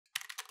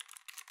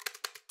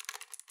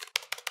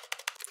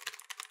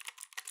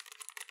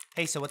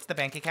Hey, so what's the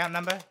bank account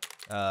number?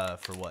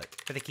 For what?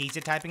 For the keys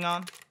you're typing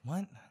on?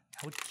 What?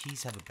 How would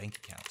keys have a bank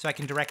account? So I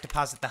can direct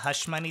deposit the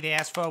hush money they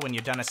asked for when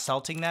you're done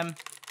assaulting them?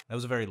 That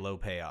was a very low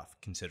payoff,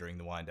 considering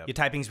the windup. Your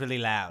typing's really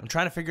loud. I'm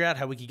trying to figure out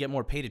how we could get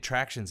more paid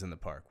attractions in the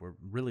park. We're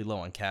really low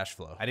on cash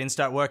flow. I didn't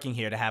start working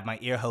here to have my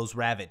ear holes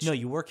ravaged. No,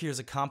 you work here as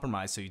a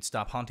compromise so you'd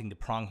stop haunting the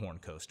pronghorn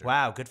coaster.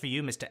 Wow, good for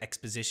you, Mr.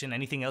 Exposition.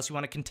 Anything else you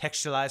want to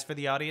contextualize for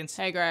the audience?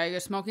 Hey Greg,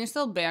 is smoking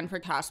still banned for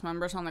cast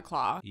members on the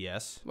clock?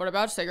 Yes? What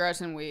about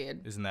cigarettes and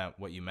weed? Isn't that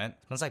what you meant?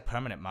 Smells like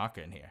permanent marker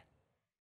in here.